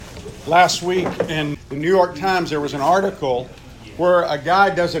Last week in the New York Times, there was an article where a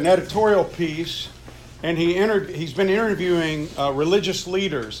guy does an editorial piece, and he's been interviewing religious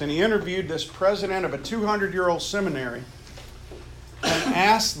leaders, and he interviewed this president of a 200-year-old seminary and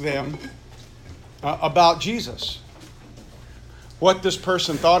asked them about Jesus, what this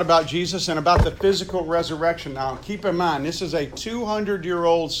person thought about Jesus and about the physical resurrection. Now, keep in mind, this is a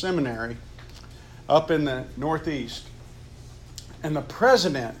 200-year-old seminary up in the Northeast. And the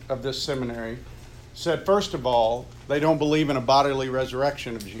president of this seminary said, first of all, they don't believe in a bodily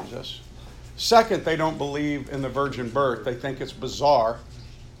resurrection of Jesus. Second, they don't believe in the virgin birth. They think it's bizarre.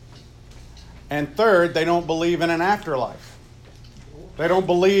 And third, they don't believe in an afterlife. They don't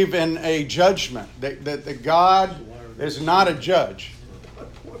believe in a judgment, that God is not a judge.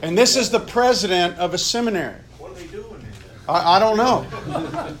 And this is the president of a seminary. What are they doing? I don't know.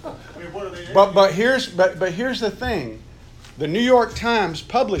 What are they But here's the thing. The New York Times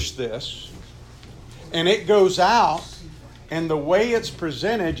published this, and it goes out, and the way it's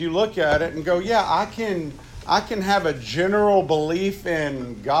presented, you look at it and go, yeah, I can have a general belief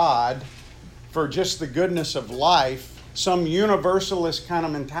in God for just the goodness of life, some universalist kind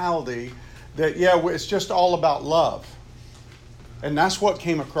of mentality that, yeah, it's just all about love. And that's what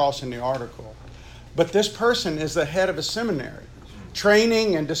came across in the article. But this person is the head of a seminary,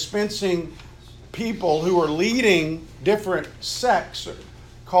 training and dispensing people who are leading different sects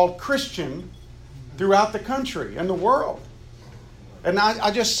called Christian throughout the country and the world. And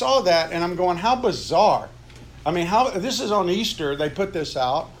I just saw that and I'm going, how bizarre. I mean, this is on Easter, they put this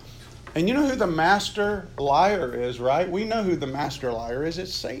out. And you know who the master liar is, right? We know who the master liar is.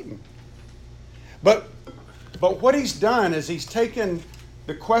 It's Satan. But what he's done is he's taken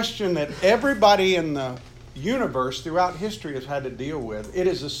the question that everybody in the universe throughout history has had to deal with. It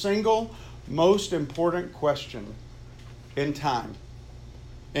is the single most important question in time.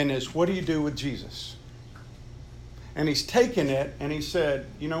 And is, what do you do with Jesus? And he's taken it and he said,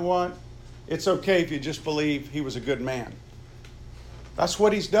 you know what? It's okay if you just believe he was a good man. That's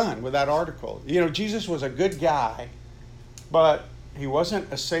what he's done with that article. You know, Jesus was a good guy, but he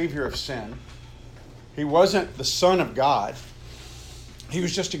wasn't a savior of sin. He wasn't the Son of God. He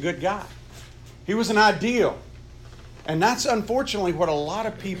was just a good guy. He was an ideal. And that's unfortunately what a lot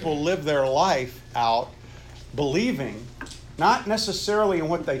of people live their life out believing, not necessarily in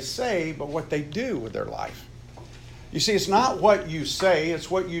what they say, but what they do with their life. You see, it's not what you say, it's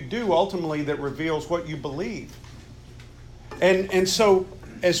what you do ultimately that reveals what you believe. And so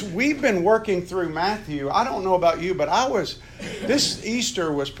as we've been working through Matthew, I don't know about you, but this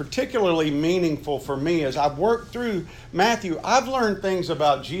Easter was particularly meaningful for me. As I've worked through Matthew, I've learned things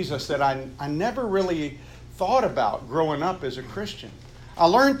about Jesus that I never really thought about growing up as a Christian. I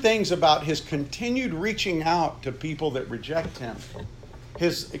learned things about his continued reaching out to people that reject him,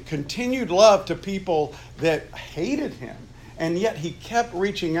 his continued love to people that hated him, and yet he kept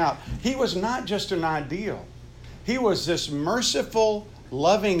reaching out. He was not just an ideal. He was this merciful,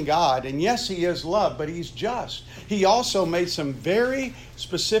 loving God. And yes, he is love, but he's just. He also made some very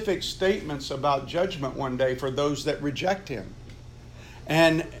specific statements about judgment one day for those that reject him.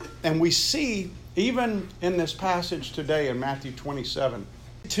 And we see, even in this passage today in Matthew 27,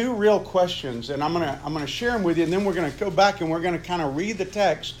 two real questions, and I'm gonna share them with you, and then we're going to go back and we're going to kind of read the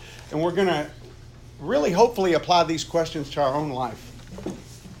text, and we're going to really hopefully apply these questions to our own life.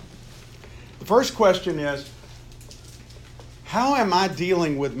 The first question is, how am I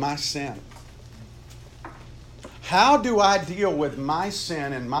dealing with my sin? How do I deal with my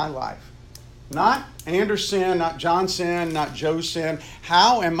sin in my life? Not Andrew's sin, not John's sin, not Joe's sin.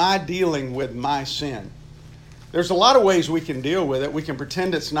 How am I dealing with my sin? There's a lot of ways we can deal with it. We can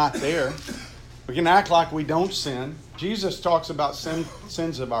pretend it's not there. We can act like we don't sin. Jesus talks about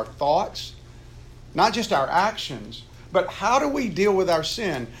sins of our thoughts, not just our actions, but how do we deal with our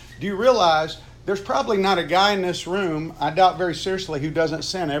sin? Do you realize there's probably not a guy in this room, I doubt very seriously, who doesn't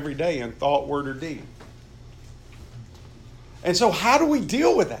sin every day in thought, word, or deed? And so how do we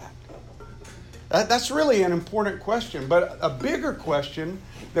deal with that? That's really an important question. But a bigger question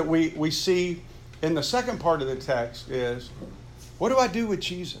that we see in the second part of the text is, what do I do with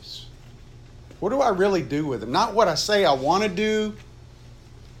Jesus? What do I really do with him? Not what I say I want to do,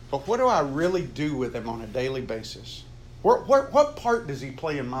 but what do I really do with him on a daily basis? What part does he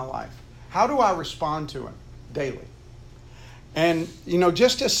play in my life? How do I respond to him daily? And,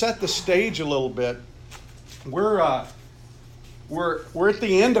 just to set the stage a little bit, we're at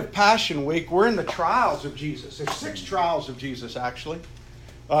the end of Passion Week. We're in the trials of Jesus. There's 6 trials of Jesus, actually.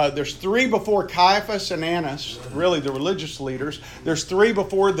 There's 3 before Caiaphas and Annas, really the religious leaders. There's 3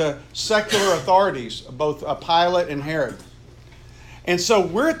 before the secular authorities, both Pilate and Herod. And so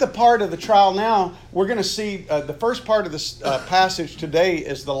we're at the part of the trial now. We're going to see the first part of this passage today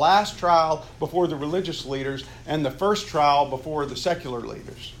is the last trial before the religious leaders and the first trial before the secular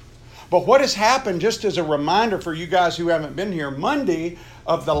leaders. But what has happened, just as a reminder for you guys who haven't been here, Monday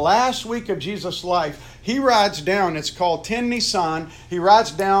of the last week of Jesus' life, he rides down, it's called 10 Nisan. He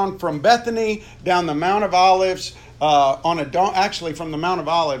rides down from Bethany down the Mount of Olives, from the Mount of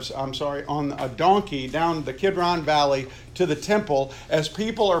Olives, on a donkey down the Kidron Valley to the temple as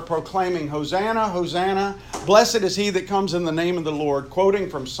people are proclaiming, Hosanna, Hosanna, blessed is he that comes in the name of the Lord, quoting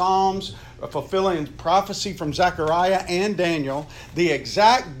from Psalms, fulfilling prophecy from Zechariah and Daniel, the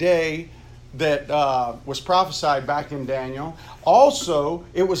exact day that was prophesied back in Daniel. Also,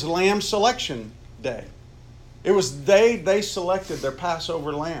 it was Lamb Selection Day. It was they selected their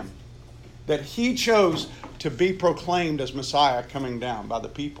Passover lamb that he chose to be proclaimed as Messiah coming down by the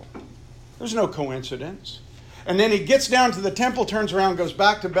people. There's no coincidence. And then he gets down to the temple, turns around, goes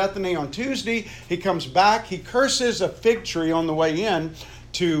back to Bethany on Tuesday. He comes back. He curses a fig tree on the way in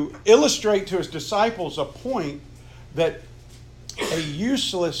to illustrate to his disciples a point that a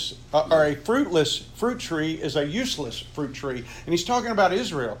useless or a fruitless fruit tree is a useless fruit tree. And he's talking about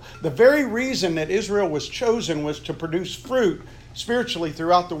Israel. The very reason that Israel was chosen was to produce fruit spiritually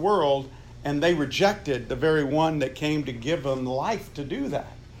throughout the world, and they rejected the very one that came to give them life to do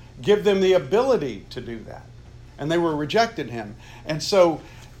that, give them the ability to do that. And they were rejected him. And so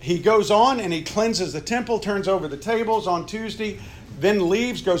he goes on and he cleanses the temple, turns over the tables on Tuesday, then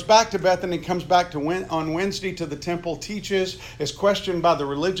leaves, goes back to Bethany, comes back on Wednesday to the temple, teaches, is questioned by the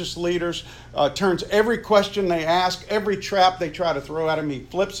religious leaders, turns every question they ask, every trap they try to throw at him, he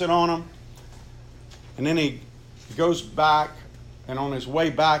flips it on them. And then he goes back, and on his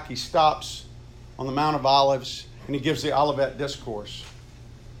way back, he stops on the Mount of Olives, and he gives the Olivet Discourse.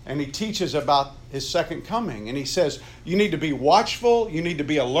 And he teaches about his second coming. And he says, you need to be watchful, you need to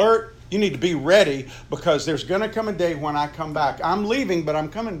be alert, you need to be ready, because there's going to come a day when I come back. I'm leaving, but I'm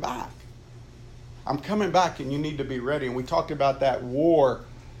coming back. I'm coming back, and you need to be ready. And we talked about that WAR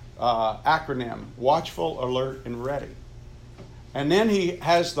acronym, watchful, alert, and ready. And then he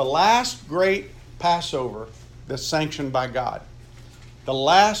has the last great Passover that's sanctioned by God.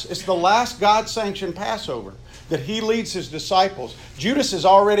 It's the last God-sanctioned Passover that he leads his disciples. Judas has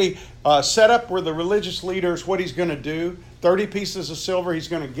already set up where the religious leaders, what he's going to do. 30 pieces of silver he's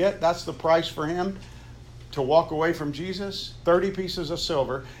going to get. That's the price for him to walk away from Jesus. 30 pieces of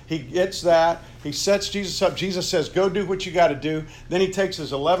silver. He gets that. He sets Jesus up. Jesus says, go do what you got to do. Then he takes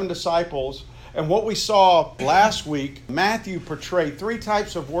his 11 disciples. And what we saw last week, Matthew portrayed 3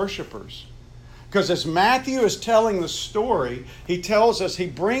 types of worshipers. Because as Matthew is telling the story, he tells us he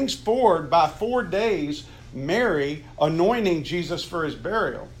brings forward by 4 days Mary anointing Jesus for his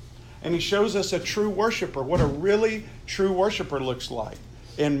burial. And he shows us a true worshiper, what a really true worshiper looks like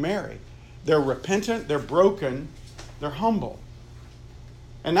in Mary. They're repentant, they're broken, they're humble.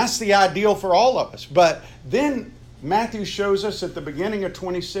 And that's the ideal for all of us. But then Matthew shows us at the beginning of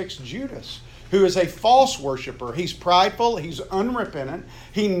 26 Judas, who is a false worshiper. He's prideful, he's unrepentant,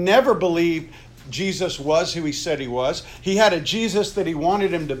 he never believed Jesus was who he said he was. He had a Jesus that he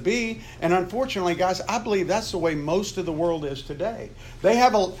wanted him to be. And unfortunately, guys, I believe that's the way most of the world is today. They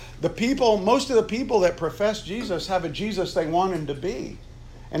have most of the people that profess Jesus have a Jesus they want him to be.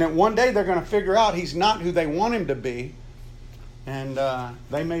 And then one day they're going to figure out he's not who they want him to be. And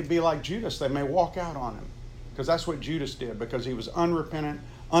they may be like Judas. They may walk out on him. Because that's what Judas did. Because he was unrepentant,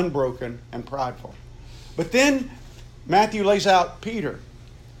 unbroken, and prideful. But then Matthew lays out Peter.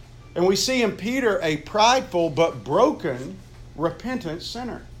 And we see in Peter a prideful but broken, repentant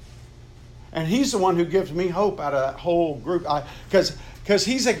sinner. And he's the one who gives me hope out of that whole group. Because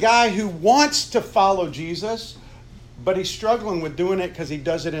he's a guy who wants to follow Jesus, but he's struggling with doing it because he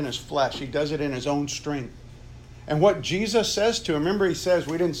does it in his flesh. He does it in his own strength. And what Jesus says to him, remember he says,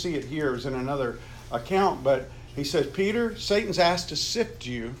 we didn't see it here, it was in another account, but he says, Peter, Satan's asked to sift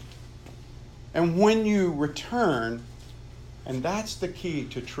you. And when you return, and that's the key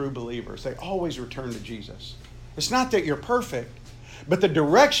to true believers. They always return to Jesus. It's not that you're perfect, but the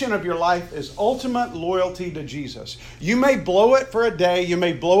direction of your life is ultimate loyalty to Jesus. You may blow it for a day, you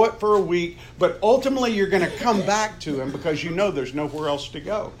may blow it for a week, but ultimately you're going to come back to him because you know there's nowhere else to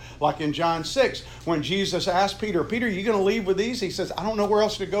go. Like in John 6, when Jesus asked Peter, Peter, are you going to leave with these? He says, I don't know where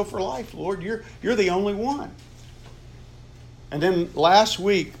else to go for life, Lord. You're the only one. And then last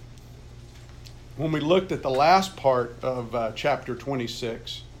week, when we looked at the last part of chapter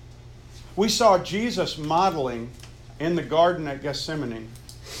 26, we saw Jesus modeling in the garden at Gethsemane.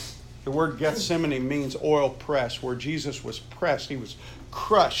 The word Gethsemane means oil press, where Jesus was pressed. He was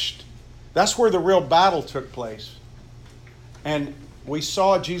crushed. That's where the real battle took place. And we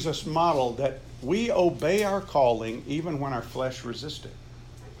saw Jesus model that we obey our calling even when our flesh resists it.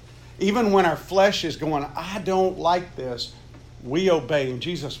 Even when our flesh is going, I don't like this, we obey. And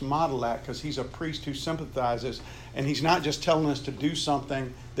Jesus modeled that because he's a priest who sympathizes, and he's not just telling us to do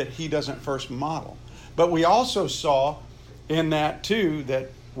something that he doesn't first model. But we also saw in that too that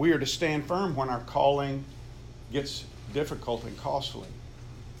we are to stand firm when our calling gets difficult and costly.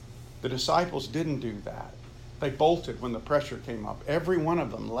 The disciples didn't do that. They bolted when the pressure came up. Every one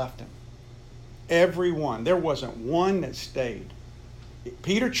of them left him. Every one. There wasn't one that stayed.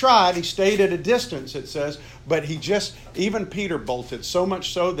 Peter tried. He stayed at a distance, it says, but even Peter bolted, so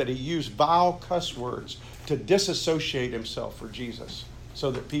much so that he used vile cuss words to disassociate himself for Jesus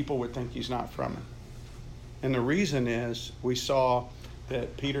so that people would think he's not from him. And the reason is we saw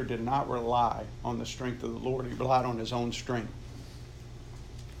that Peter did not rely on the strength of the Lord. He relied on his own strength.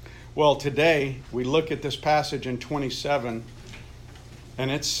 Well, today we look at this passage in 27,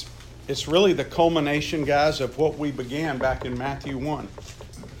 and it's really the culmination, guys, of what we began back in Matthew 1.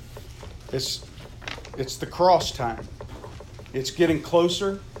 It's the cross time. It's getting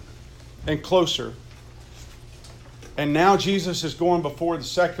closer and closer. And now Jesus is going before the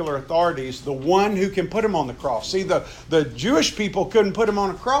secular authorities, the one who can put him on the cross. See, the Jewish people couldn't put him on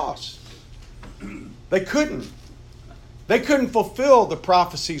a cross. They couldn't. They couldn't fulfill the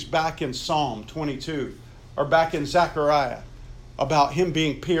prophecies back in Psalm 22 or back in Zechariah about him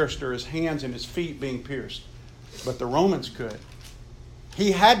being pierced or his hands and his feet being pierced. But the Romans could.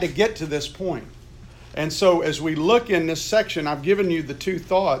 He had to get to this point. And so as we look in this section, I've given you the two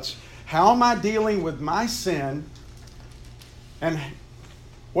thoughts. How am I dealing with my sin? And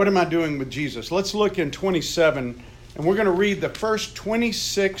what am I doing with Jesus? Let's look in 27, and we're going to read the first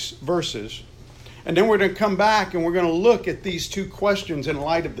 26 verses. And then we're going to come back and we're going to look at these two questions in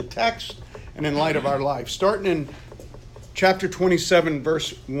light of the text and in light of our life. Starting in chapter 27,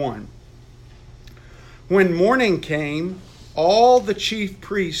 verse 1. When morning came, all the chief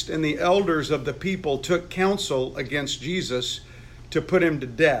priests and the elders of the people took counsel against Jesus to put him to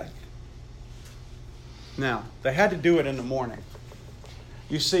death. Now, they had to do it in the morning.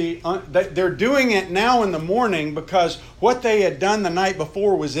 You see, they're doing it now in the morning because what they had done the night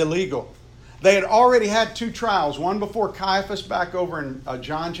before was illegal. They had already had two trials, one before Caiaphas back over in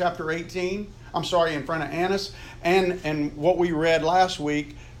John chapter 18. In front of Annas, and what we read last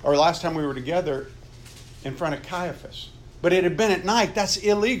week, or last time we were together, in front of Caiaphas. But it had been at night. That's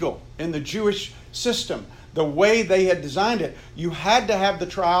illegal in the Jewish system. The way they had designed it, you had to have the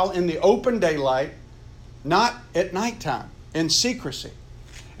trial in the open daylight, not at nighttime, in secrecy.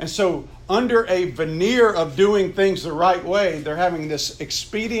 And so under a veneer of doing things the right way, they're having this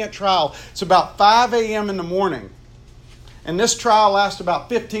expedient trial. It's about 5 a.m. in the morning. And this trial lasts about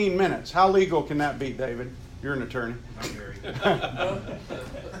 15 minutes. How legal can that be, David? You're an attorney. Not very.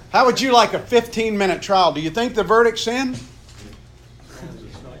 How would you like a 15-minute trial? Do you think the verdict's in?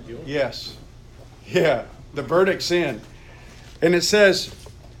 Yes. Yeah, the verdict's in. And it says,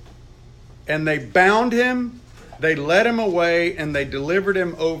 and they bound him, they led him away, and they delivered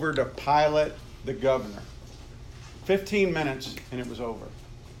him over to Pilate, the governor. 15 minutes, and it was over.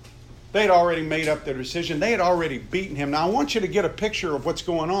 They had already made up their decision. They had already beaten him. Now, I want you to get a picture of what's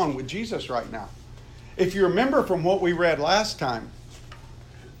going on with Jesus right now. If you remember from what we read last time,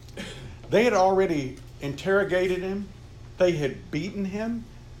 they had already interrogated him. They had beaten him.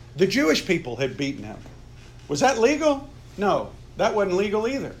 The Jewish people had beaten him. Was that legal? No, that wasn't legal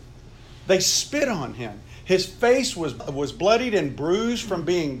either. They spit on him. His face was bloodied and bruised from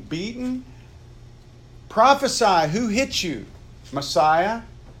being beaten. Prophesy, who hit you? Messiah,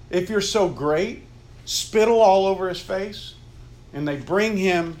 if you're so great. Spittle all over his face. And they bring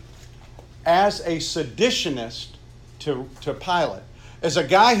him as a seditionist to Pilate. As a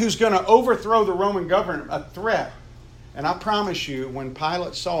guy who's going to overthrow the Roman government, a threat. And I promise you, when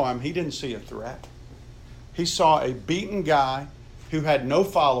Pilate saw him, he didn't see a threat. He saw a beaten guy who had no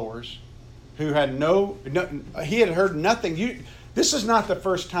followers, who had he had heard nothing. This is not the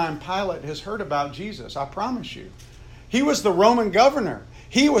first time Pilate has heard about Jesus, I promise you. He was the Roman governor.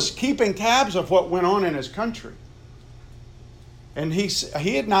 He was keeping tabs of what went on in his country. And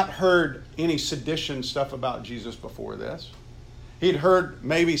he had not heard any sedition stuff about Jesus before this. He'd heard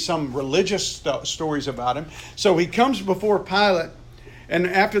maybe some religious stories about him. So he comes before Pilate, and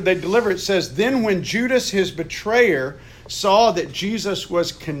after they deliver, it says, then when Judas, his betrayer, saw that Jesus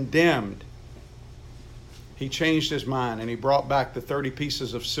was condemned, he changed his mind, and he brought back the 30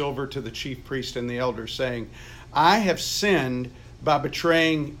 pieces of silver to the chief priest and the elders, saying, I have sinned by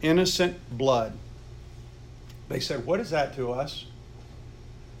betraying innocent blood. They said, what is that to us?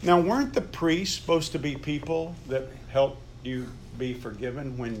 Now, weren't the priests supposed to be people that helped you be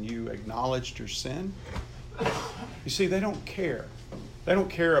forgiven when you acknowledged your sin? You see, they don't care. They don't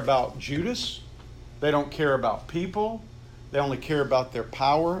care about Judas. They don't care about people. They only care about their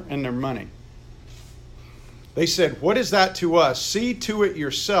power and their money. They said, what is that to us? See to it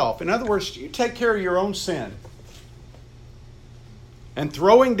yourself. In other words, you take care of your own sin. And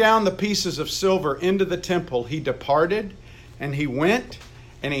throwing down the pieces of silver into the temple, he departed, and he went,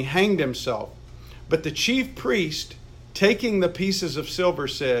 and he hanged himself. But the chief priest, taking the pieces of silver,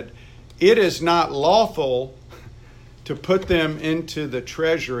 said, it is not lawful to put them into the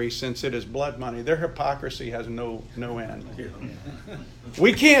treasury, since it is blood money. Their hypocrisy has no end.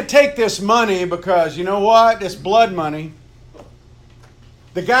 We can't take this money because, you know what? It's blood money.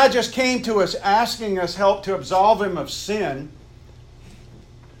 The guy just came to us asking us help to absolve him of sin.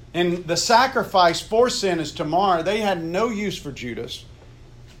 And the sacrifice for sin is tomorrow. They had no use for Judas.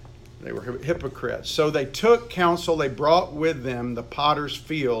 They were hypocrites. So they took counsel. They brought with them the potter's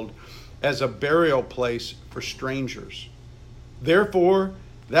field as a burial place for strangers. Therefore,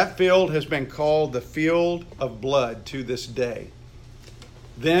 that field has been called the field of blood to this day.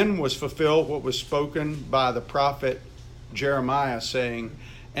 Then was fulfilled what was spoken by the prophet Jeremiah, saying,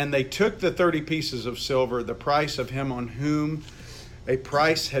 and they took the 30 pieces of silver, the price of him on whom a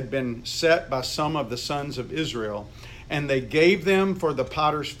price had been set by some of the sons of Israel, and they gave them for the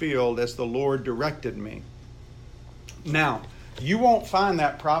potter's field as the Lord directed me. Now, you won't find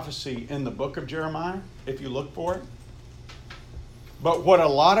that prophecy in the book of Jeremiah if you look for it. But what a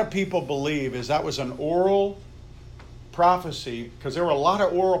lot of people believe is that was an oral prophecy, because there were a lot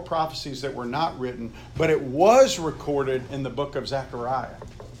of oral prophecies that were not written, but it was recorded in the book of Zechariah.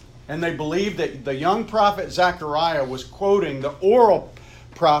 And they believe that the young prophet Zechariah was quoting the oral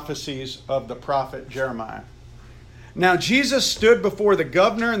prophecies of the prophet Jeremiah. Now Jesus stood before the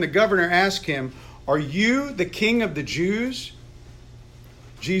governor, and the governor asked him, are you the king of the Jews?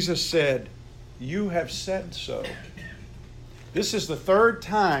 Jesus said, you have said so. This is the third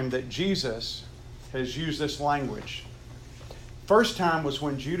time that Jesus has used this language. First time was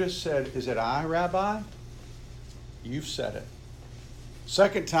when Judas said, is it I, Rabbi? You've said it.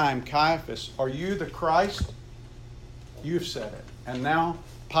 Second time, Caiaphas, are you the Christ? You've said it. And now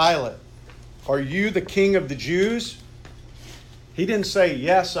Pilate, are you the king of the Jews? He didn't say,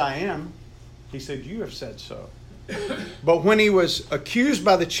 yes, I am. He said, you have said so. But when he was accused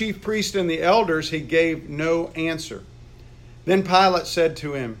by the chief priest and the elders, he gave no answer. Then Pilate said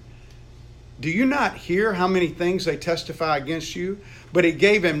to him, do you not hear how many things they testify against you? But he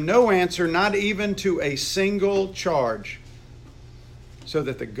gave him no answer, not even to a single charge, so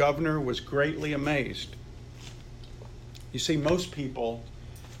that the governor was greatly amazed. You see, most people,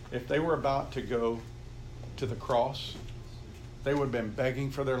 if they were about to go to the cross, they would have been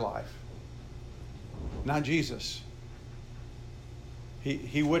begging for their life. Not Jesus.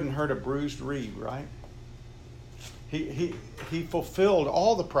 He wouldn't hurt a bruised reed, right? He fulfilled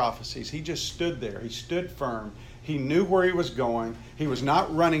all the prophecies. He just stood there. He stood firm. He knew where he was going. He was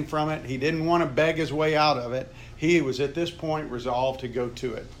not running from it. He didn't want to beg his way out of it. He was at this point resolved to go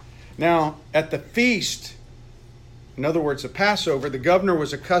to it. Now, at the feast, in other words, the Passover, the governor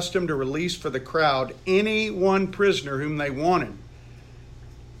was accustomed to release for the crowd any one prisoner whom they wanted.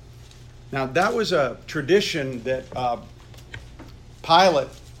 Now, that was a tradition that Pilate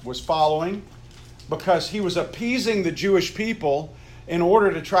was following, because he was appeasing the Jewish people in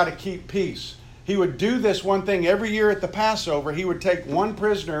order to try to keep peace. He would do this one thing every year at the Passover. He would take one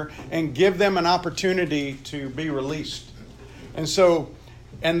prisoner and give them an opportunity to be released.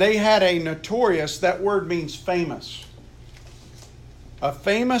 And they had a notorious, that word means famous, a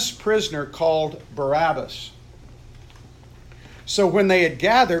famous prisoner called Barabbas. So when they had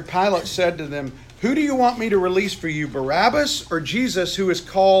gathered, Pilate said to them, who do you want me to release for you, Barabbas or Jesus, who is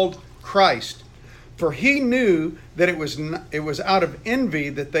called Christ? For he knew that it was out of envy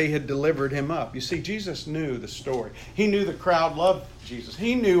that they had delivered him up. You see, Jesus knew the story. He knew the crowd loved Jesus.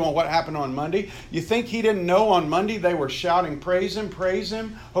 He knew on what happened on Monday. You think he didn't know on Monday they were shouting, praise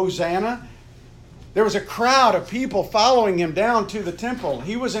him, Hosanna? There was a crowd of people following him down to the temple.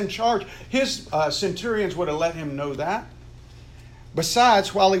 He was in charge. His centurions would have let him know that.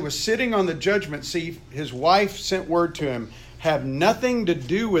 Besides, while he was sitting on the judgment seat, his wife sent word to him, have nothing to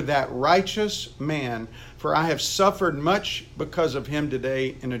do with that righteous man, for I have suffered much because of him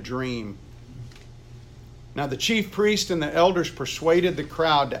today in a dream. Now the chief priest and the elders persuaded the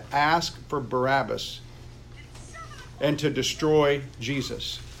crowd to ask for Barabbas and to destroy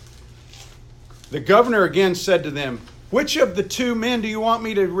Jesus. The governor again said to them, which of the two men do you want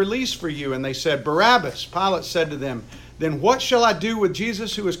me to release for you? And they said, Barabbas. Pilate said to them, then what shall I do with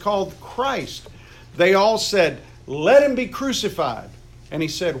Jesus who is called Christ? They all said, let him be crucified. And he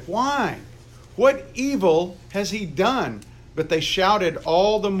said, why? What evil has he done? But they shouted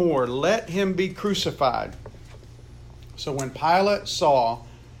all the more, let him be crucified. So when Pilate saw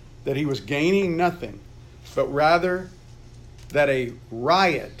that he was gaining nothing, but rather that a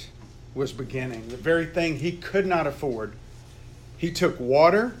riot was beginning, the very thing he could not afford, he took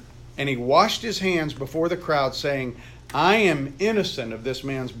water and he washed his hands before the crowd, saying, I am innocent of this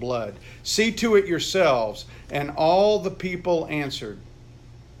man's blood. See to it yourselves. And all the people answered,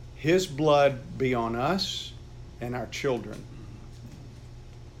 his blood be on us and our children.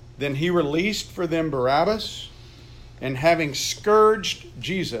 Then he released for them Barabbas, and having scourged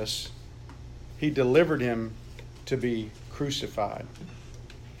Jesus, he delivered him to be crucified.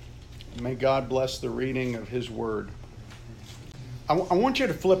 May God bless the reading of his word. I want you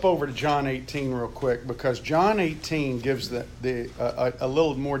to flip over to John 18 real quick, because John 18 gives a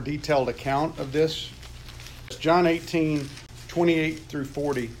little more detailed account of this. John 18, 28 through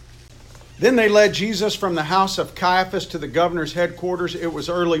 40. Then they led Jesus from the house of Caiaphas to the governor's headquarters. It was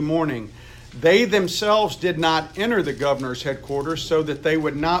early morning. They themselves did not enter the governor's headquarters so that they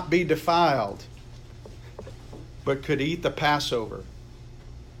would not be defiled, but could eat the Passover.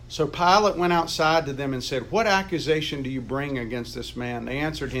 So Pilate went outside to them and said, what accusation do you bring against this man? They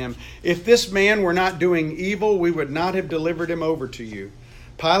answered him, if this man were not doing evil, we would not have delivered him over to you.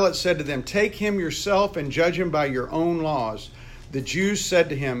 Pilate said to them, take him yourself and judge him by your own laws. The Jews said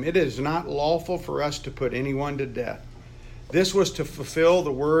to him, it is not lawful for us to put anyone to death. This was to fulfill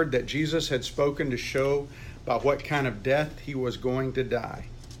the word that Jesus had spoken to show by what kind of death he was going to die.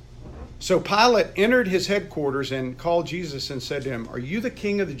 So Pilate entered his headquarters and called Jesus and said to him, are you the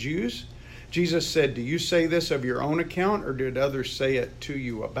king of the Jews? Jesus said, do you say this of your own account, or did others say it to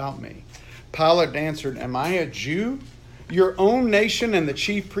you about me? Pilate answered, am I a Jew? Your own nation and the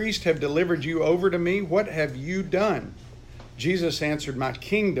chief priest have delivered you over to me. What have you done? Jesus answered, my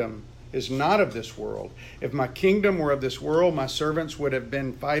kingdom is not of this world. If my kingdom were of this world, my servants would have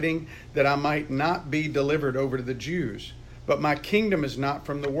been fighting that I might not be delivered over to the Jews. But my kingdom is not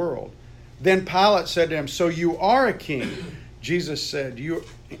from the world. Then Pilate said to him, so you are a king? Jesus said,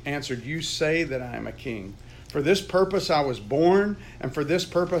 you say that I am a king. For this purpose I was born, and for this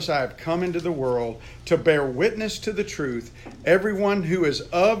purpose I have come into the world, to bear witness to the truth. Everyone who is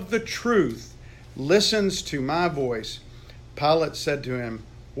of the truth listens to my voice. Pilate said to him,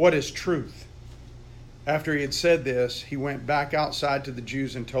 what is truth? After he had said this, he went back outside to the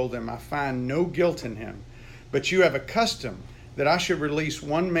Jews and told them, I find no guilt in him, but you have a custom that I should release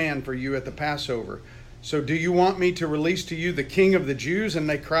one man for you at the Passover. So do you want me to release to you the king of the Jews? And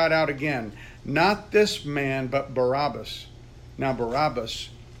they cried out again, not this man, but Barabbas. Now Barabbas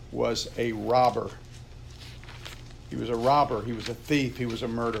was a robber. He was a robber. He was a thief. He was a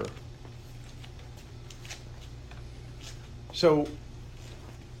murderer. So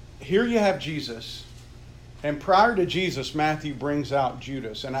here you have Jesus. And prior to Jesus, Matthew brings out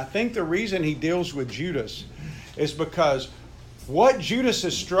Judas. And I think the reason he deals with Judas is because what Judas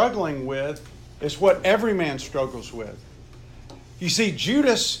is struggling with is what every man struggles with. You see,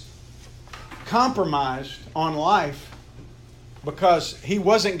 Judas compromised on life because he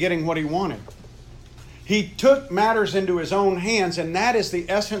wasn't getting what he wanted. He took matters into his own hands, and that is the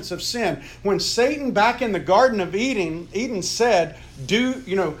essence of sin. When Satan back in the Garden of Eden said,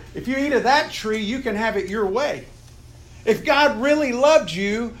 if you eat of that tree, you can have it your way. If God really loved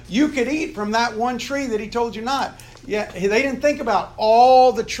you, you could eat from that one tree that he told you not. Yeah, they didn't think about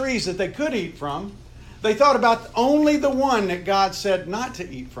all the trees that they could eat from. They thought about only the one that God said not to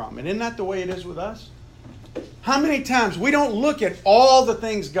eat from. And isn't that the way it is with us? How many times we don't look at all the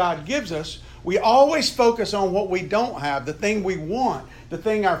things God gives us. We always focus on what we don't have, the thing we want, the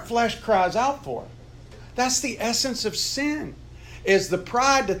thing our flesh cries out for. That's the essence of sin, is the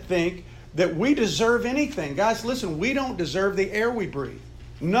pride to think that we deserve anything. Guys, listen, we don't deserve the air we breathe.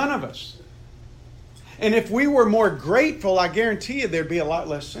 None of us. And if we were more grateful, I guarantee you there'd be a lot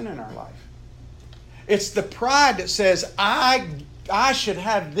less sin in our life. It's the pride that says, I should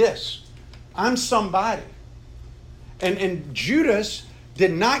have this. I'm somebody. And Judas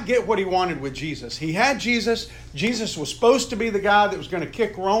did not get what he wanted with Jesus. He had Jesus. Jesus was supposed to be the guy that was going to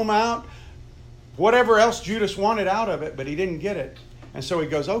kick Rome out. Whatever else Judas wanted out of it, but he didn't get it. And so he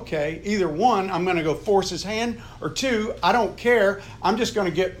goes, okay, either one, I'm going to go force his hand, or two, I don't care. I'm just going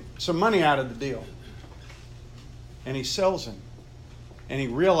to get some money out of the deal. And he sells him. And he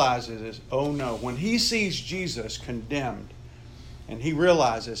realizes, oh no, when he sees Jesus condemned, and he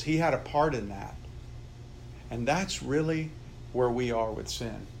realizes he had a part in that. And that's really where we are with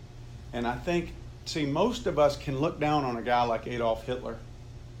sin. And I think, most of us can look down on a guy like Adolf Hitler.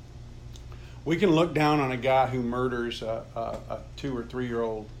 We can look down on a guy who murders a 2 or 3 year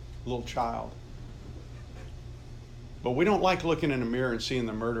old little child. But we don't like looking in the mirror and seeing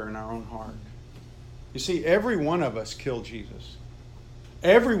the murder in our own heart. You see, every one of us killed Jesus.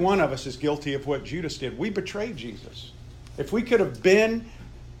 Every one of us is guilty of what Judas did. We betrayed Jesus. If we could have been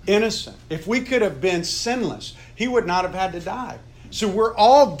innocent, if we could have been sinless, he would not have had to die. So we're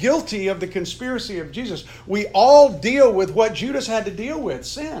all guilty of the conspiracy of Jesus. We all deal with what Judas had to deal with,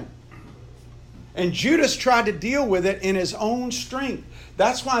 sin. And Judas tried to deal with it in his own strength.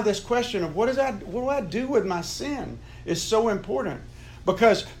 That's why this question of what do I do with my sin is so important.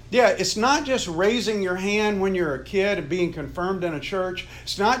 Because, it's not just raising your hand when you're a kid and being confirmed in a church.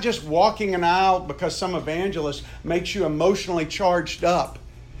 It's not just walking an aisle because some evangelist makes you emotionally charged up.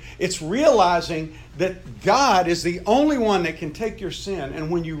 It's realizing that God is the only one that can take your sin. And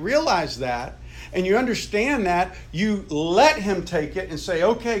when you realize that and you understand that, you let Him take it and say,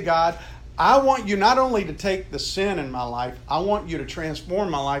 okay, God, I want you not only to take the sin in my life, I want you to transform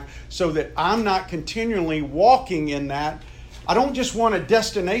my life so that I'm not continually walking in that. I don't just want a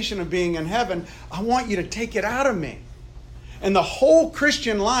destination of being in heaven. I want you to take it out of me. And the whole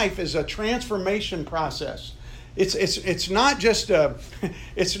Christian life is a transformation process. It's not just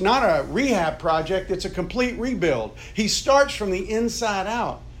it's not a rehab project. It's a complete rebuild. He starts from the inside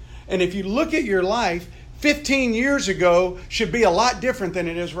out. And if you look at your life, 15 years ago should be a lot different than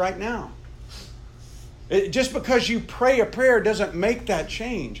it is right now. Just because you pray a prayer doesn't make that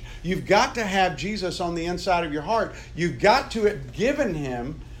change. You've got to have Jesus on the inside of your heart. You've got to have given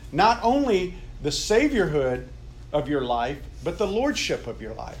Him not only the saviorhood of your life, but the lordship of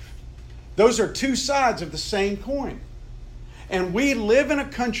your life. Those are two sides of the same coin. And we live in a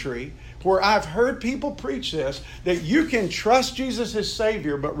country where I've heard people preach this, that you can trust Jesus as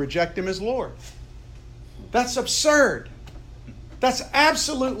Savior but reject Him as Lord. That's absurd. That's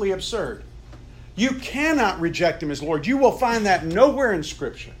absolutely absurd. You cannot reject Him as Lord. You will find that nowhere in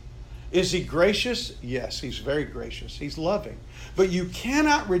Scripture. Is He gracious? Yes, He's very gracious. He's loving. But you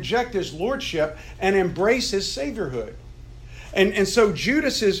cannot reject His Lordship and embrace His Saviorhood. And so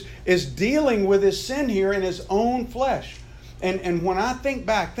Judas is dealing with his sin here in his own flesh. And when I think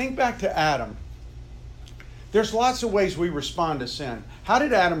back to Adam. There's lots of ways we respond to sin. How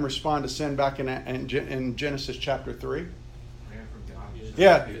did Adam respond to sin back in Genesis chapter 3?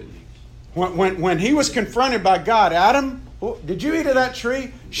 Yeah. When he was confronted by God, Adam, did you eat of that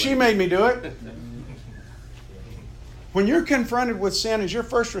tree? She made me do it. When you're confronted with sin, is your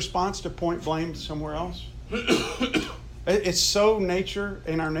first response to point blame somewhere else? It's so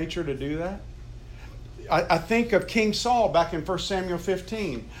in our nature to do that. I think of King Saul back in 1 Samuel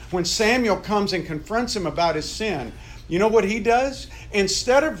 15. When Samuel comes and confronts him about his sin, you know what he does?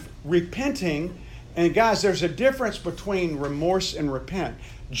 Instead of repenting, and guys, there's a difference between remorse and repent.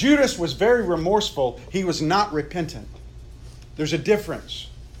 Judas was very remorseful. He was not repentant. There's a difference.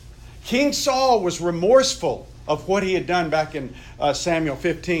 King Saul was remorseful of what he had done back in 1 Samuel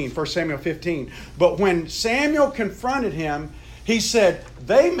 15. But when Samuel confronted him, he said,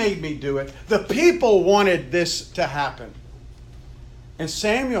 they made me do it. The people wanted this to happen. And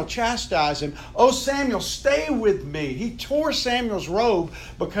Samuel chastised him. Oh, Samuel, stay with me. He tore Samuel's robe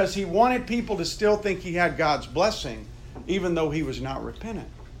because he wanted people to still think he had God's blessing, even though he was not repentant.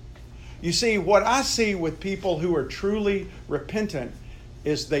 You see, what I see with people who are truly repentant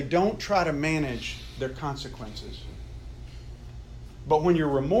is they don't try to manage their consequences. But when you're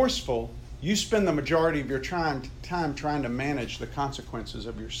remorseful, you spend the majority of your time trying to manage the consequences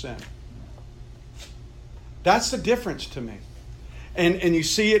of your sin. That's the difference to me. And you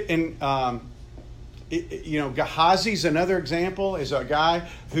see it in, Gehazi's another example, is a guy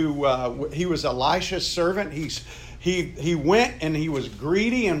who, he was Elisha's servant. He went and he was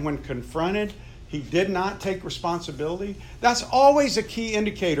greedy, and when confronted, he did not take responsibility. That's always a key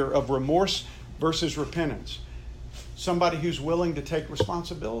indicator of remorse versus repentance. Somebody who's willing to take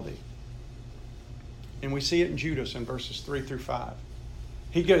responsibility. And we see it in Judas in verses 3 through 5.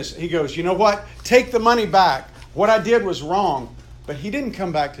 He goes, you know what? Take the money back. What I did was wrong. But he didn't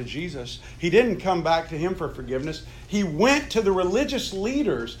come back to Jesus. He didn't come back to Him for forgiveness. He went to the religious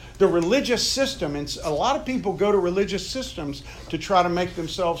leaders, the religious system. And a lot of people go to religious systems to try to make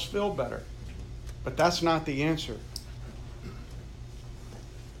themselves feel better. But that's not the answer.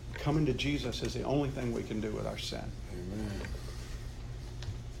 Coming to Jesus is the only thing we can do with our sin. Amen.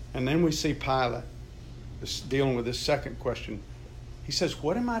 And then we see Pilate dealing with this second question. He says,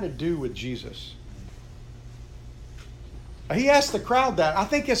 what am I to do with Jesus? He asked the crowd that. I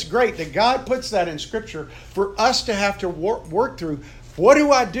think it's great that God puts that in Scripture for us to have to work through. What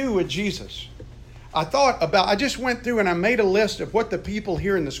do I do with Jesus? I just went through and I made a list of what the people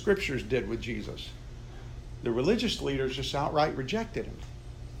here in the scriptures did with Jesus. The religious leaders just outright rejected him.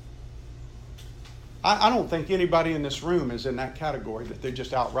 I don't think anybody in this room is in that category that they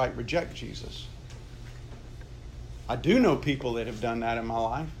just outright reject Jesus. I do know people that have done that in my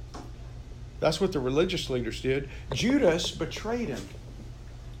life. That's what the religious leaders did. Judas betrayed him.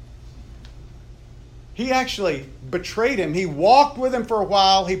 He actually betrayed him. He walked with him for a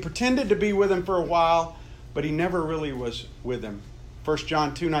while. He pretended to be with him for a while, but he never really was with him. 1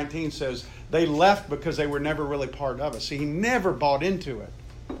 John 2:19 says, they left because they were never really part of it. See, he never bought into it.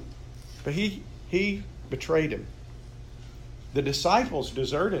 But he betrayed him. The disciples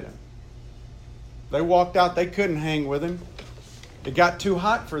deserted him. They walked out. They couldn't hang with him. It got too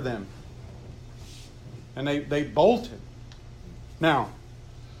hot for them. And they bolted. Now,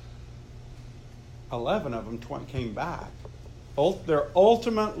 11 of them came back. Their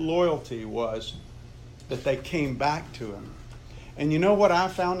ultimate loyalty was that they came back to him. And you know what I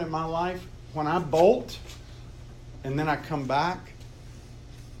found in my life? When I bolt and then I come back,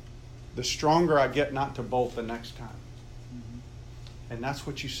 the stronger I get not to bolt the next time. And that's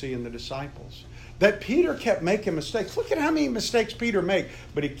what you see in the disciples. That Peter kept making mistakes. Look at how many mistakes Peter made,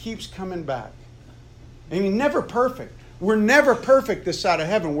 but he keeps coming back. And he's never perfect. We're never perfect this side of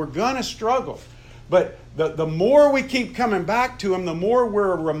heaven. We're going to struggle. But the more we keep coming back to him, the more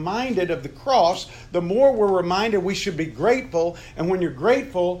we're reminded of the cross, the more we're reminded we should be grateful. And when you're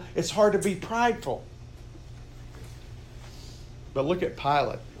grateful, it's hard to be prideful. But look at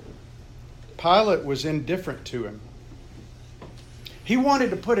Pilate. Pilate was indifferent to him. He wanted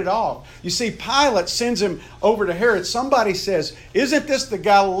to put it off. You see, Pilate sends him over to Herod. Somebody says, isn't this the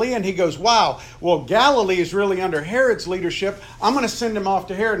Galilean? He goes, wow, well, Galilee is really under Herod's leadership. I'm going to send him off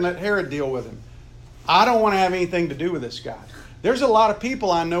to Herod and let Herod deal with him. I don't want to have anything to do with this guy. There's a lot of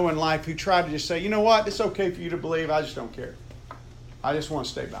people I know in life who try to just say, you know what, it's okay for you to believe. I just don't care. I just want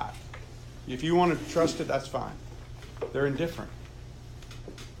to stay back. If you want to trust it, that's fine. They're indifferent.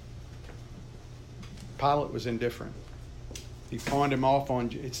 Pilate was indifferent. He pawned him off on...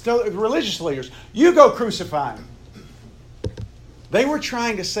 It's still the religious leaders. You go crucify him. They were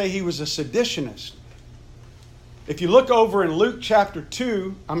trying to say he was a seditionist. If you look over in Luke chapter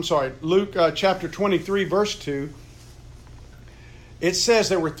 23, verse 2, it says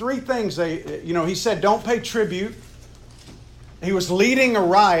there were three things he said, don't pay tribute. He was leading a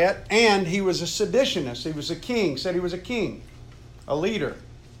riot, and he was a seditionist. He was a king. Said he was a king, a leader.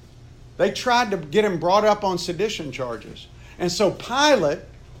 They tried to get him brought up on sedition charges. And so Pilate,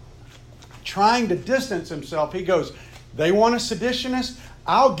 trying to distance himself, he goes, they want a seditionist?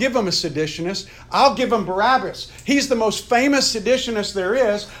 I'll give them a seditionist. I'll give them Barabbas. He's the most famous seditionist there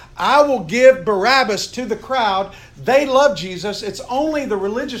is. I will give Barabbas to the crowd. They love Jesus. It's only the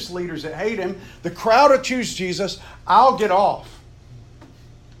religious leaders that hate him. The crowd will choose Jesus. I'll get off.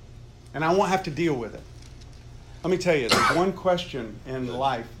 And I won't have to deal with it. Let me tell you, there's one question in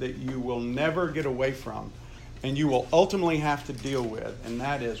life that you will never get away from, and you will ultimately have to deal with, and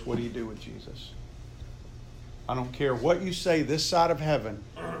that is, what do you do with Jesus? I don't care what you say this side of heaven,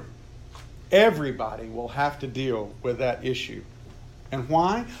 everybody will have to deal with that issue. And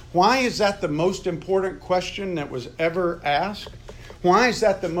why? Why is that the most important question that was ever asked? Why is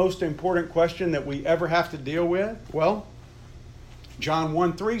that the most important question that we ever have to deal with? Well, John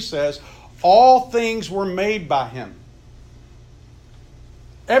 1:3 says, all things were made by him.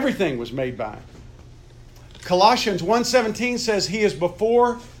 Everything was made by him. Colossians 1:17 says he is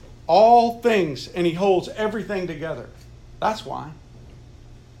before all things and he holds everything together. That's why.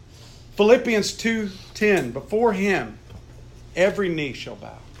 Philippians 2:10, before him every knee shall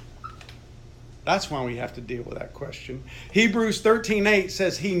bow. That's why we have to deal with that question. Hebrews 13:8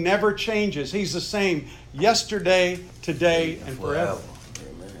 says he never changes. He's the same yesterday, today, and forever.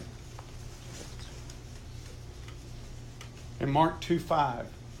 Amen. And Mark 2:5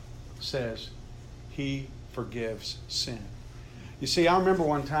 says he forgives sin. You see, I remember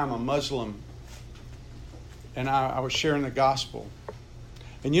one time a Muslim, and I was sharing the gospel.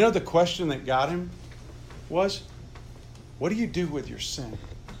 And you know the question that got him was, what do you do with your sin?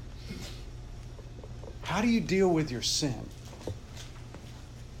 How do you deal with your sin?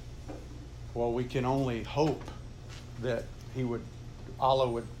 Well, we can only hope that Allah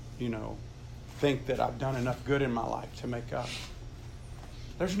would, think that I've done enough good in my life to make up.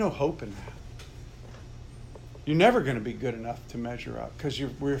 There's no hope in that. You're never going to be good enough to measure up because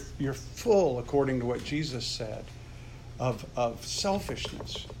you're full, according to what Jesus said, of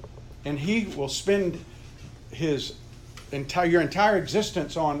selfishness. And he will spend your entire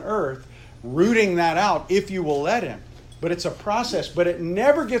existence on earth rooting that out if you will let him. But it's a process, but it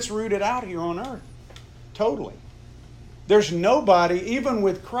never gets rooted out here on earth. Totally. There's nobody, even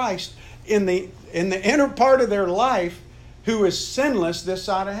with Christ, in the inner part of their life who is sinless this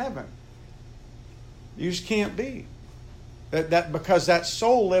side of heaven. You just can't be. Because that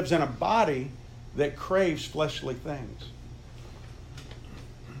soul lives in a body that craves fleshly things.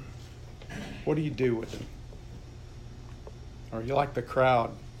 What do you do with it? Or you like the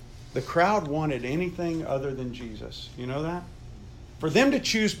crowd? The crowd wanted anything other than Jesus. You know that? For them to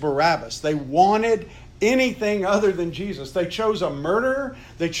choose Barabbas, they wanted anything other than Jesus. They chose a murderer.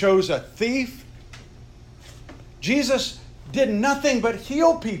 They chose a thief. Jesus did nothing but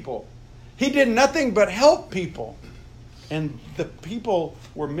heal people. He did nothing but help people. And the people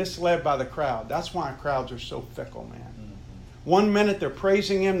were misled by the crowd. That's why crowds are so fickle, man. One minute they're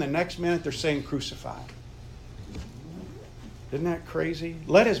praising Him, the next minute they're saying crucify. Isn't that crazy?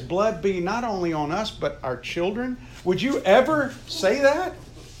 Let His blood be not only on us, but our children. Would you ever say that?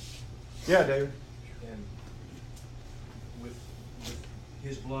 Yeah, David. And with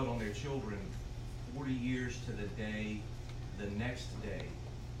His blood on their children, 40 years to the day, the next day,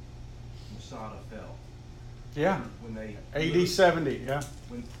 Masada fell. Yeah. When they AD 70, yeah.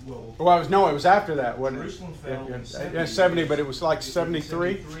 Well, It was after that, wasn't it? Jerusalem fell in 70. Yeah, 70, but it was like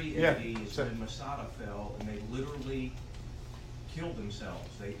 73. 73 AD is when Masada fell, and they literally killed themselves.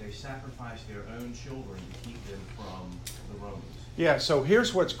 They sacrificed their own children to keep them from the Romans. Yeah, so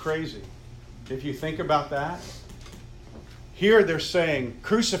here's what's crazy. If you think about that, here they're saying,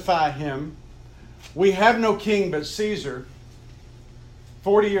 crucify Him. We have no king but Caesar.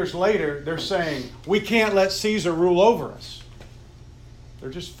 40 years later, they're saying, we can't let Caesar rule over us.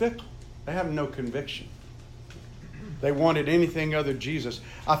 They're just fickle. They have no conviction. They wanted anything other than Jesus.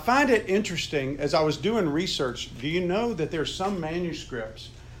 I find it interesting, as I was doing research, do you know that there's some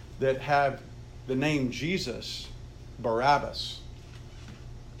manuscripts that have the name Jesus, Barabbas?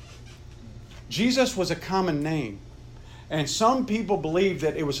 Jesus was a common name. And some people believe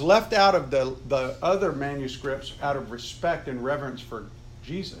that it was left out of the other manuscripts out of respect and reverence for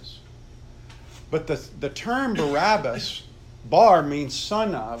Jesus. But the term Barabbas, Bar means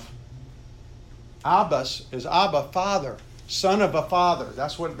son of. Abbas is Abba, father. Son of a father.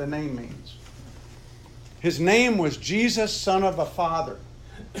 That's what the name means. His name was Jesus, son of a father.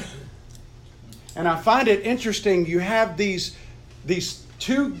 And I find it interesting, you have these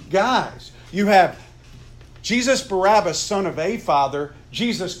two guys. You have Jesus Barabbas, son of a father.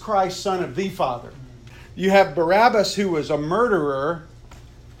 Jesus Christ, son of the Father. You have Barabbas, who was a murderer.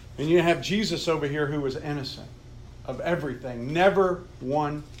 And you have Jesus over here, who was innocent of everything. Never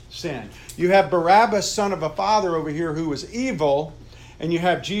one sin. You have Barabbas, son of a father, over here, who was evil. And you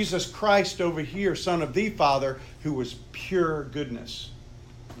have Jesus Christ over here, son of the Father, who was pure goodness.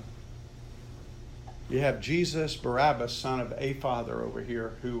 You have Jesus, Barabbas, son of a father, over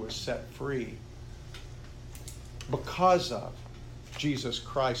here, who was set free because of Jesus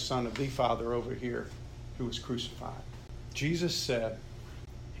Christ, son of the Father, over here, who was crucified. Jesus said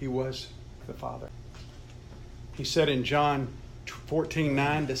He was the Father. He said in John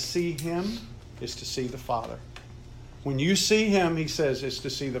 14:9, to see Him is to see the Father. When you see Him, He says, is to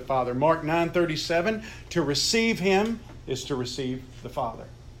see the Father. Mark 9:37, to receive Him is to receive the Father.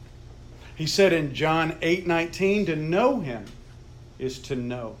 He said in John 8:19, to know Him is to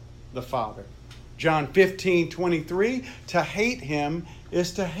know the Father. John 15:23, to hate Him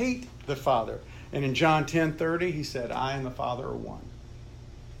is to hate the Father. And in John 10:30, He said, I and the Father are one.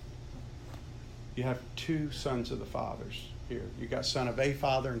 You have two sons of the fathers here. You got son of a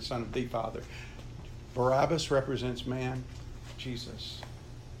father and son of the Father. Barabbas represents man. Jesus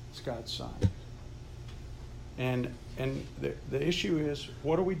is God's son. And the issue is,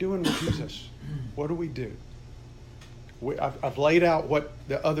 what are we doing with Jesus? What do we do? I've laid out what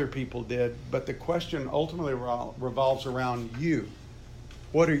the other people did, but the question ultimately revolves around you.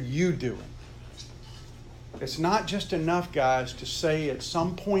 What are you doing? It's not just enough, guys, to say at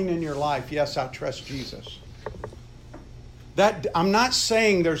some point in your life, yes, I trust Jesus. I'm not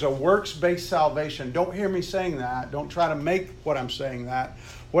saying there's a works-based salvation. Don't hear me saying that. Don't try to make what I'm saying that.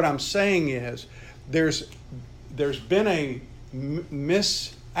 What I'm saying is there's been a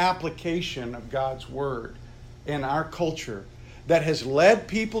misapplication of God's Word in our culture that has led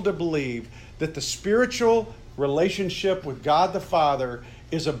people to believe that the spiritual relationship with God the Father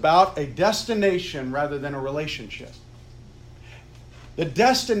is about a destination rather than a relationship. The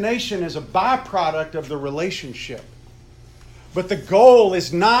destination is a byproduct of the relationship. But the goal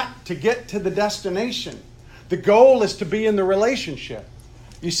is not to get to the destination. The goal is to be in the relationship.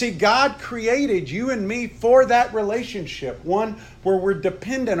 You see, God created you and me for that relationship, one where we're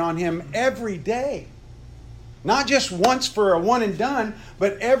dependent on Him every day. Not just once for a one and done,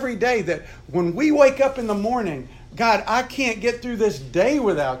 but every day, that when we wake up in the morning, God, I can't get through this day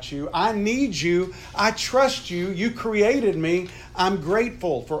without you. I need you. I trust you. You created me. I'm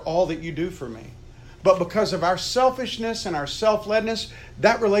grateful for all that you do for me. But because of our selfishness and our self-ledness,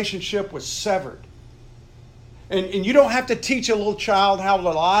 that relationship was severed. And you don't have to teach a little child how to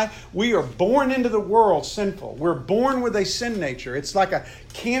lie. We are born into the world sinful. We're born with a sin nature. It's like a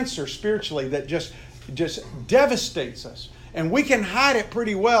cancer spiritually that just devastates us. And we can hide it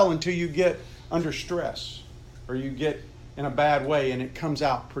pretty well until you get under stress or you get in a bad way, and it comes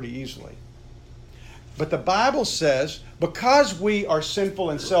out pretty easily. But the Bible says, because we are sinful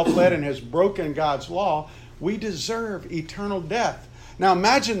and self-led and has broken God's law, we deserve eternal death. Now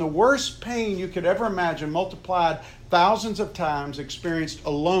imagine the worst pain you could ever imagine, multiplied thousands of times, experienced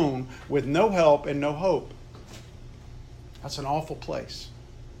alone with no help and no hope. That's an awful place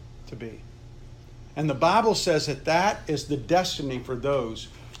to be. And the Bible says that that is the destiny for those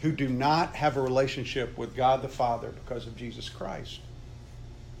who do not have a relationship with God the Father because of Jesus Christ.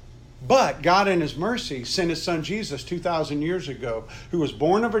 But God in His mercy sent His Son Jesus 2,000 years ago, who was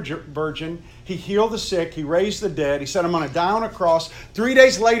born of a virgin. He healed the sick. He raised the dead. He said, I'm going to die on a cross. 3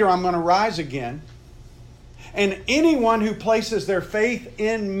 days later, I'm going to rise again. And anyone who places their faith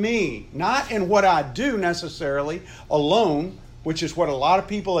in me, not in what I do necessarily alone, which is what a lot of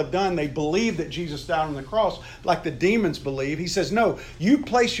people have done. They believe that Jesus died on the cross like the demons believe. He says, no, you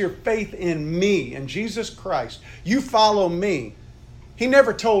place your faith in me, in Jesus Christ. You follow me. He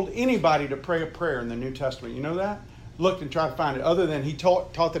never told anybody to pray a prayer in the New Testament. You know that? Looked and tried to find it, other than He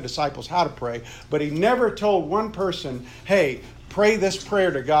taught the disciples how to pray. But He never told one person, hey, pray this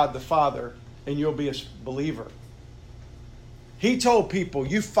prayer to God the Father and you'll be a believer. He told people,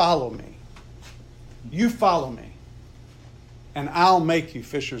 you follow me. You follow me. And I'll make you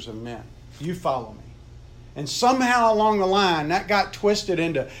fishers of men. You follow me. And somehow along the line, that got twisted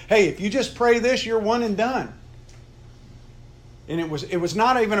into, hey, if you just pray this, you're one and done. And it was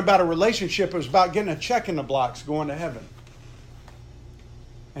not even about a relationship. It was about getting a check in the blocks, going to heaven.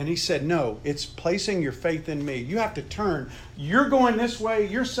 And He said, no, it's placing your faith in me. You have to turn. You're going this way.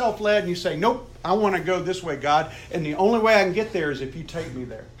 You're self-led. And you say, nope, I want to go this way, God. And the only way I can get there is if you take me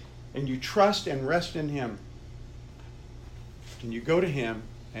there. And you trust and rest in Him. And you go to Him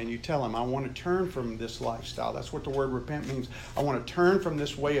and you tell Him, I want to turn from this lifestyle. That's what the word repent means. I want to turn from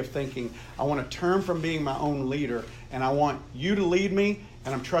this way of thinking. I want to turn from being my own leader. And I want you to lead me.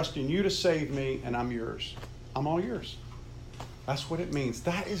 And I'm trusting you to save me. And I'm yours. I'm all yours. That's what it means.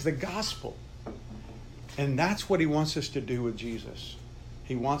 That is the gospel. And that's what He wants us to do with Jesus.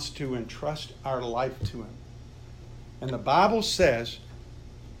 He wants to entrust our life to Him. And the Bible says,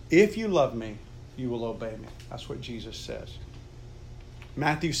 if you love me, you will obey me. That's what Jesus says.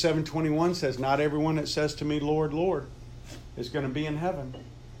 Matthew 7:21 says, not everyone that says to me, Lord, Lord, is going to be in heaven.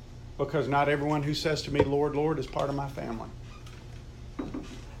 Because not everyone who says to me, Lord, Lord, is part of my family.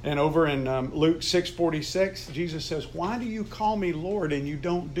 And over in Luke 6:46, Jesus says, why do you call me Lord and you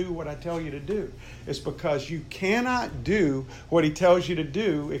don't do what I tell you to do? It's because you cannot do what He tells you to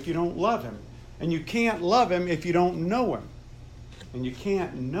do if you don't love Him. And you can't love Him if you don't know Him. And you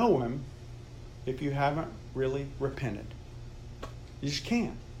can't know Him if you haven't really repented. You just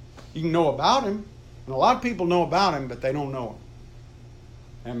can't. You can know about Him. And a lot of people know about Him, but they don't know Him.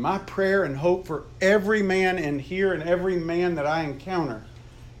 And my prayer and hope for every man in here and every man that I encounter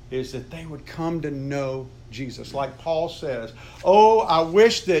is that they would come to know Jesus. Like Paul says, oh, I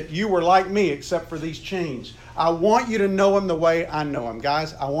wish that you were like me except for these chains. I want you to know Him the way I know Him.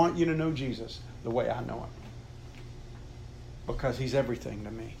 Guys, I want you to know Jesus the way I know Him. Because He's everything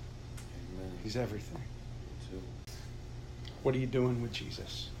to me. Amen. He's everything. Me too. What are you doing with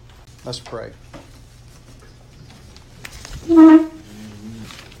Jesus? Let's pray.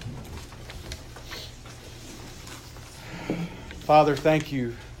 Father, thank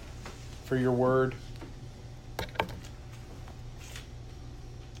you for your word.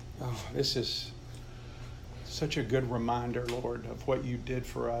 Oh, this is such a good reminder, Lord, of what you did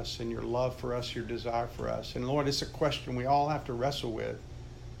for us and your love for us, your desire for us. And Lord, it's a question we all have to wrestle with.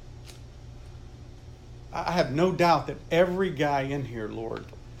 I have no doubt that every guy in here, Lord,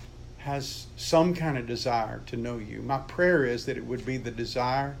 has some kind of desire to know you. My prayer is that it would be the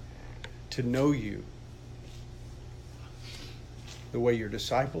desire to know you the way your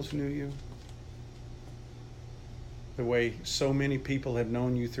disciples knew you, the way so many people have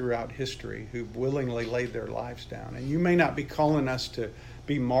known you throughout history who've willingly laid their lives down. And you may not be calling us to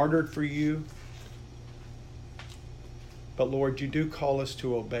be martyred for you, but Lord, you do call us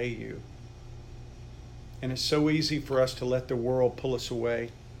to obey you. And it's so easy for us to let the world pull us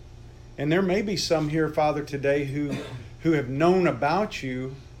away. And there may be some here, Father, today who have known about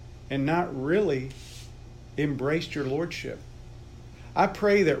you and not really embraced your lordship. I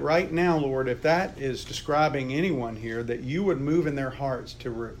pray that right now, Lord, if that is describing anyone here, that you would move in their hearts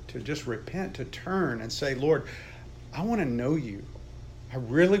to just repent, to turn and say, Lord, I want to know you. I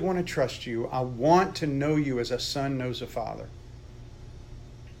really want to trust you. I want to know you as a son knows a father.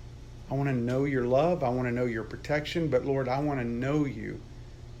 I want to know your love. I want to know your protection. But Lord, I want to know you.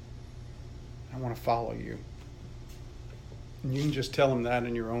 I want to follow you. And you can just tell them that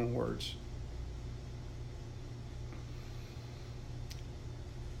in your own words.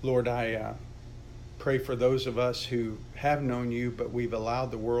 Lord, I pray for those of us who have known you, but we've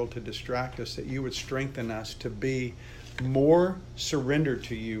allowed the world to distract us, that you would strengthen us to be more surrendered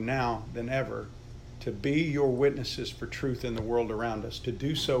to you now than ever, to be your witnesses for truth in the world around us, to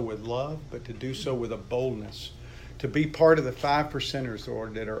do so with love, but to do so with a boldness, to be part of the 5%ers,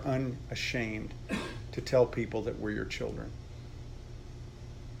 Lord, that are unashamed to tell people that we're your children.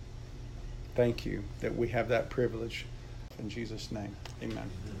 Thank you that we have that privilege. In Jesus' name, amen.